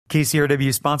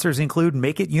KCRW sponsors include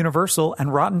Make It Universal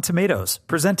and Rotten Tomatoes,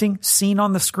 presenting Scene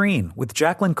on the Screen with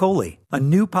Jacqueline Coley, a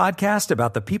new podcast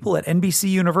about the people at NBC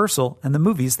Universal and the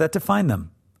movies that define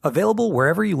them. Available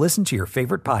wherever you listen to your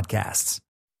favorite podcasts.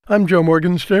 I'm Joe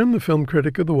Morgenstern, the film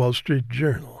critic of the Wall Street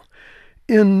Journal.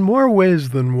 In more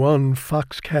ways than one,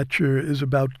 Foxcatcher is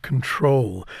about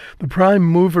control. The prime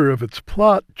mover of its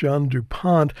plot, John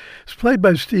DuPont, is played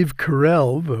by Steve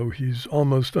Carell, though he's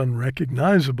almost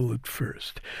unrecognizable at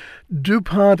first.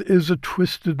 DuPont is a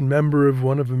twisted member of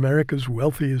one of America's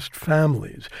wealthiest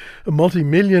families, a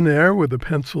multimillionaire with a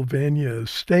Pennsylvania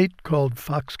estate called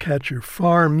Foxcatcher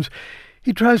Farms.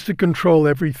 He tries to control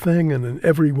everything and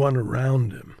everyone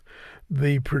around him.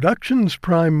 The production's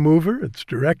prime mover, its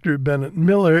director Bennett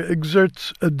Miller,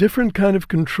 exerts a different kind of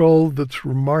control that's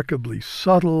remarkably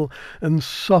subtle and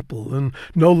supple and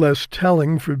no less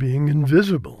telling for being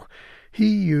invisible. He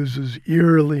uses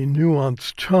eerily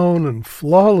nuanced tone and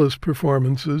flawless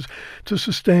performances to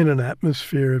sustain an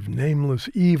atmosphere of nameless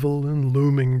evil and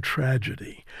looming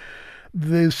tragedy.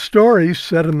 The story,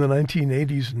 set in the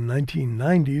 1980s and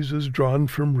 1990s, is drawn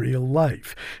from real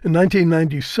life. In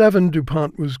 1997,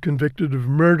 DuPont was convicted of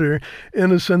murder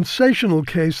in a sensational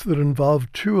case that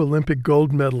involved two Olympic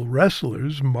gold medal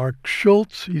wrestlers, Mark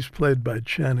Schultz, he's played by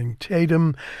Channing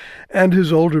Tatum, and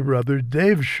his older brother,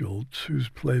 Dave Schultz, who's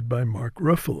played by Mark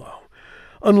Ruffalo.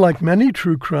 Unlike many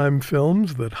true crime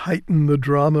films that heighten the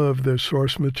drama of their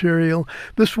source material,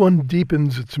 this one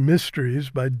deepens its mysteries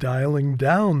by dialing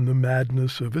down the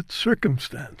madness of its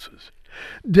circumstances.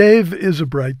 Dave is a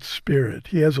bright spirit.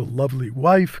 He has a lovely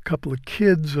wife, a couple of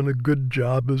kids, and a good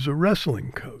job as a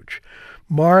wrestling coach.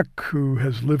 Mark, who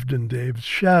has lived in Dave's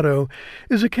shadow,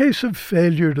 is a case of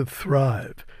failure to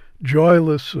thrive.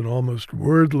 Joyless and almost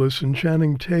wordless in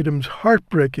Channing Tatum's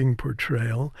heartbreaking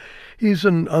portrayal, he's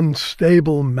an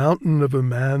unstable mountain of a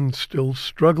man still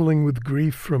struggling with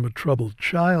grief from a troubled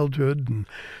childhood and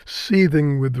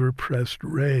seething with repressed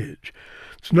rage.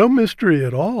 It's no mystery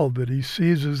at all that he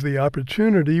seizes the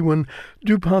opportunity when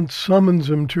DuPont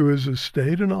summons him to his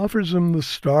estate and offers him the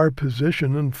star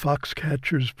position in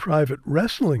Foxcatcher's private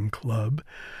wrestling club,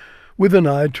 with an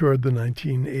eye toward the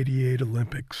 1988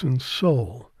 Olympics in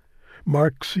Seoul.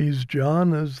 Mark sees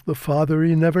John as the father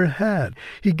he never had.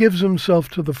 He gives himself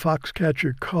to the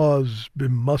Foxcatcher cause,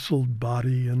 bemuscled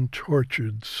body and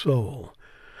tortured soul.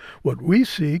 What we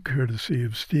see, courtesy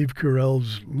of Steve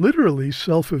Carell's literally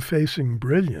self-effacing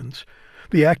brilliance,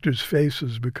 the actor's face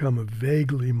has become a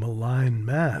vaguely malign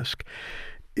mask,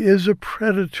 is a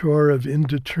predator of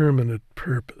indeterminate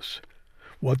purpose.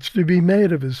 What's to be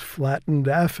made of his flattened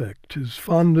affect, his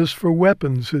fondness for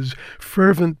weapons, his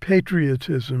fervent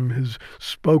patriotism, his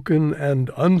spoken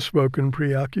and unspoken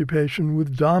preoccupation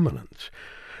with dominance?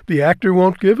 The actor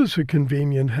won't give us a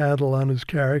convenient handle on his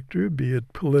character, be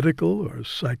it political or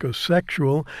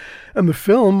psychosexual, and the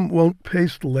film won't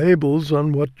paste labels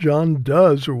on what John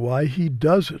does or why he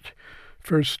does it.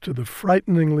 First to the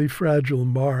frighteningly fragile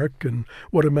Mark and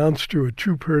what amounts to a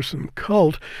two-person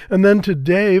cult, and then to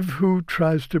Dave, who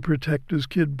tries to protect his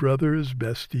kid brother as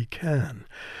best he can.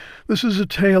 This is a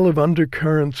tale of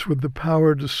undercurrents with the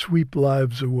power to sweep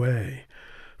lives away.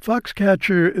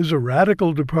 Foxcatcher is a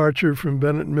radical departure from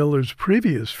Bennett Miller's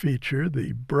previous feature,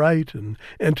 the bright and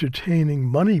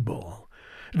entertaining Moneyball.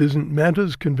 It isn't meant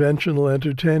as conventional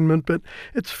entertainment, but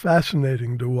it's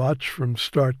fascinating to watch from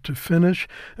start to finish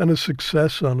and a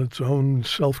success on its own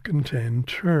self-contained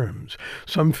terms.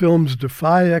 Some films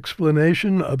defy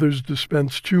explanation, others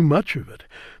dispense too much of it.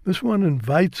 This one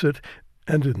invites it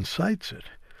and incites it.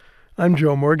 I'm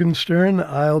Joe Morgenstern.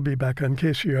 I'll be back on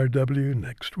KCRW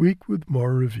next week with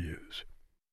more reviews.